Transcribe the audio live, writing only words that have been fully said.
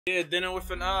Yeah, dinner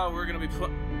with an eye. We're gonna be put.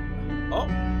 Oh.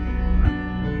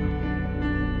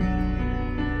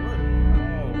 What?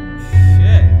 Oh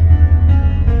shit.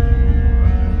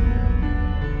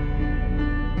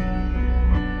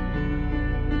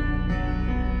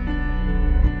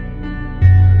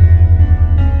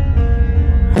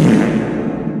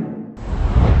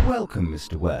 Welcome,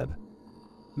 Mr. Webb.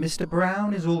 Mr.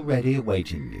 Brown is already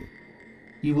awaiting you.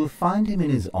 You will find him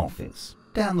in his office,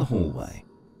 down the hallway.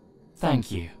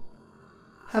 Thank you.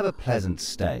 Have a pleasant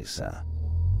stay, sir.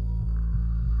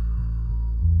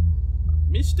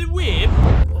 Mr. Webb?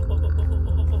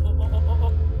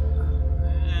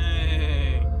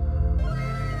 Hey.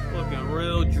 Looking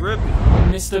real drippy.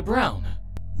 Mr. Brown?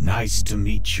 Nice to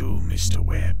meet you, Mr.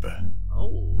 Webb.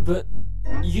 Oh. But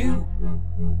you...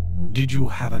 Did you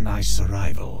have a nice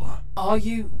arrival? Are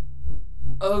you...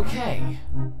 okay?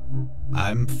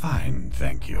 I'm fine,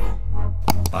 thank you.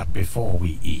 But before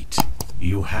we eat,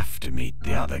 you have to meet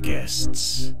the other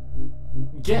guests.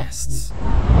 Guests?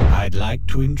 I'd like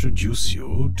to introduce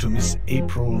you to Miss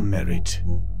April Merritt.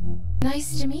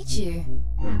 Nice to meet you.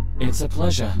 It's a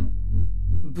pleasure.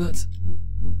 But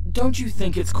don't you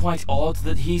think it's quite odd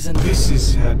that he's in... This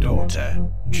is her daughter,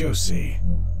 Josie.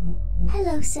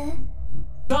 Hello, sir.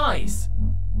 Guys!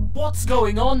 What's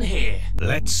going on here?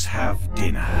 Let's have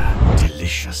dinner.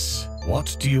 Delicious.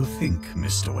 What do you think,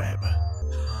 Mr. Webb?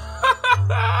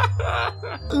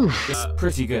 It's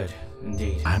pretty good,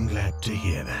 indeed. I'm glad to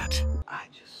hear that. I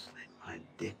just slid my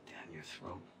dick down your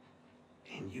throat,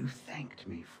 and you thanked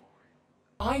me for it.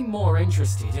 I'm more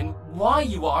interested in why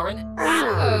you are an...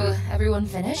 Oh, everyone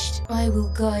finished? I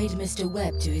will guide Mr.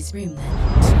 Webb to his room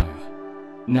then. So,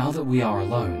 now that we are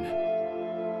alone,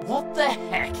 what the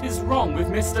heck is wrong with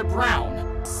Mr. Brown?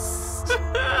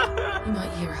 He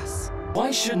might hear us.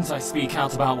 Why shouldn't I speak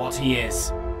out about what he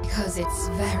is? Because it's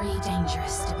very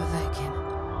dangerous to provoke him.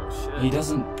 Oh shit. He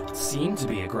doesn't seem to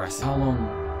be aggressive. How long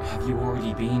have you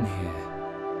already been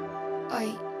here?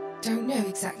 I don't know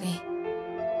exactly.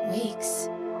 Weeks.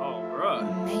 Oh, bruh.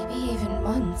 Maybe even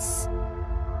months.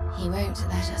 He won't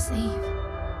let us leave.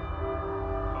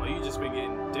 Oh, you just been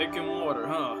getting dick and water,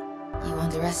 huh? You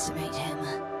underestimate him.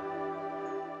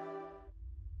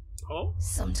 Oh?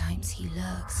 Sometimes he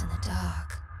lurks in the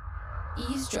dark.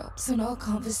 Eavesdrops on our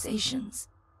conversations.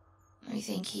 I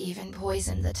think he even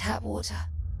poisoned the tap water.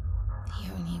 The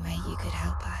only way you could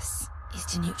help us is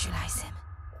to neutralize him.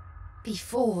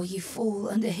 Before you fall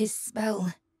under his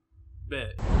spell.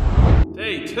 Bet.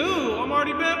 Day 2? I'm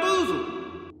already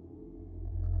bamboozled.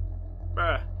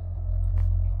 Bruh.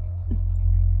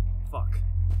 Fuck.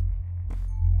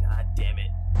 God damn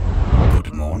it.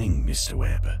 Good morning, Mr.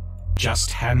 Webb.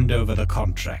 Just hand over the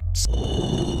contracts.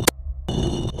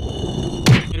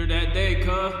 Later that day,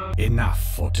 cuh.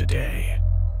 Enough for today.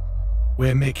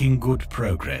 We're making good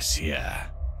progress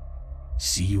here.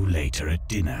 See you later at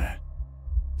dinner.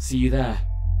 See you there.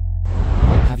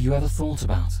 Have you ever thought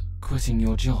about quitting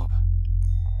your job?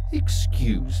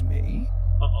 Excuse me?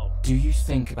 Uh-oh. Do you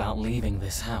think about leaving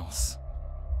this house?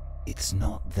 It's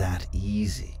not that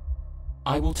easy.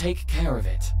 I will take care of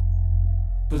it.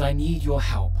 But I need your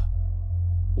help.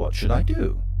 What should I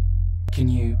do? Can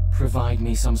you provide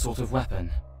me some sort of weapon?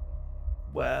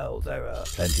 Well, there are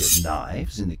plenty of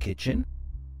knives in the kitchen.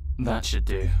 That should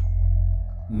do.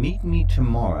 Meet me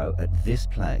tomorrow at this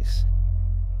place.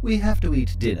 We have to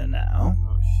eat dinner now.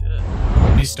 Oh shit.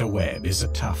 Mr. Webb is a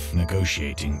tough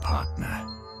negotiating partner,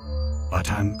 but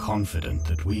I'm confident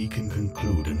that we can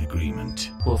conclude an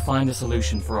agreement. We'll find a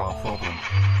solution for our problem.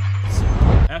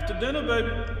 After dinner,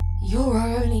 baby. You're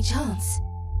our only chance.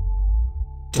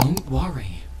 Don't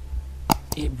worry.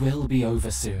 It will be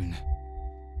over soon.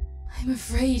 I'm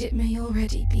afraid it may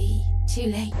already be too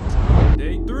late.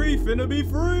 Day 3 finna be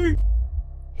free.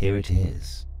 Here it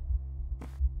is.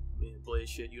 Me and Blaze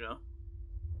shit, you know.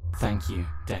 Thank you,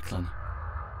 Declan.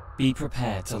 Be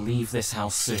prepared to leave this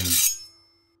house soon.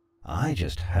 I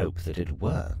just hope that it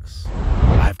works.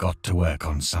 I've got to work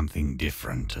on something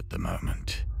different at the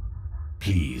moment.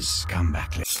 Please come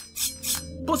back later.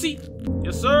 Pussy.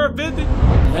 Yes, sir. Vintage.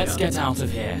 Let's get out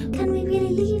of here. Can we really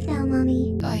leave now,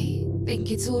 Mummy? I think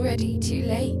it's already too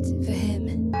late for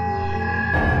him.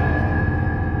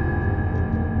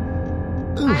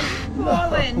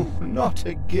 No, not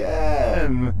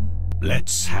again!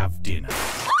 Let's have dinner.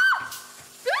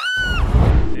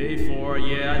 Day 4,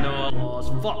 yeah, I know I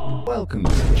lost. Fuck. Welcome,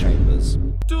 Mr. Chambers.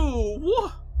 Dude,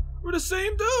 what? We're the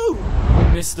same dude.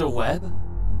 Mr. Webb?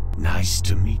 Nice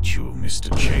to meet you,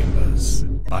 Mr. Chambers.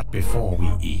 But before we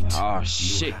eat, Oh you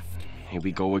shit. have to... Here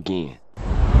we go again.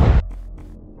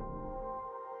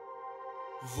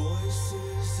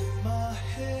 Voices in my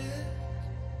head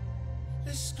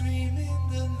They're screaming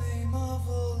the name of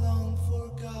a long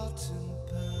forgotten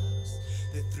past.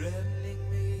 They're threatening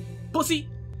me. Pussy!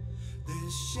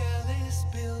 This shell is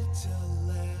built to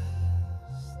last.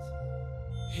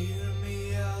 Hear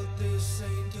me out, this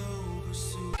ain't over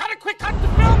soon. Gotta quick cut the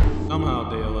film! Somehow,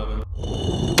 day 11.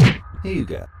 Here you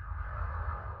go.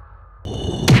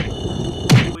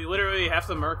 We literally have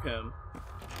to murk him.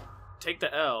 Take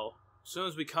the L. As soon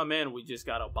as we come in, we just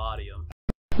gotta body him.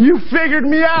 You figured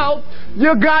me out!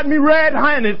 You got me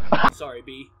red-handed! Sorry,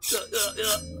 B.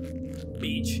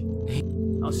 Beach.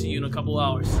 I'll see you in a couple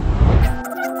hours.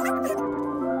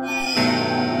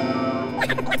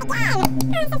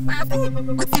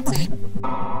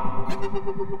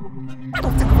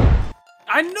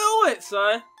 I knew it,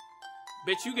 son!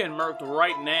 Bitch, you getting murked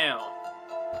right now.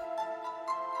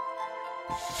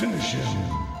 Finish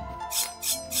him.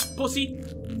 Pussy!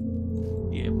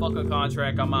 Yeah, fuck a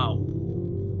contract, I'm out.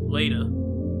 Later.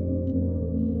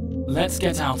 Let's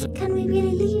get out. Can we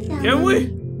really leave now? Can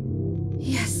we?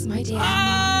 Yes, my dear.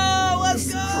 Oh, let's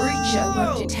This go! creature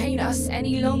won't detain us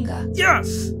any longer.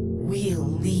 Yes! We'll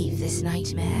leave this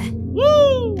nightmare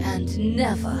Woo! and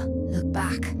never look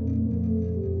back.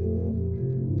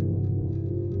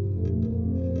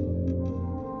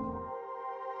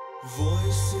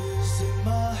 Voices in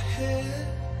my head,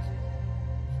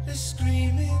 they're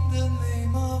screaming the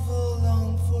name of a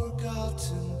long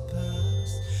forgotten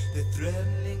past. They're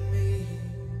threatening me.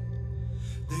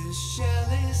 This shell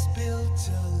is built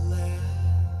to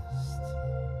last.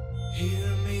 Hear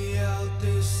me out,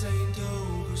 this ain't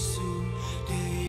over soon.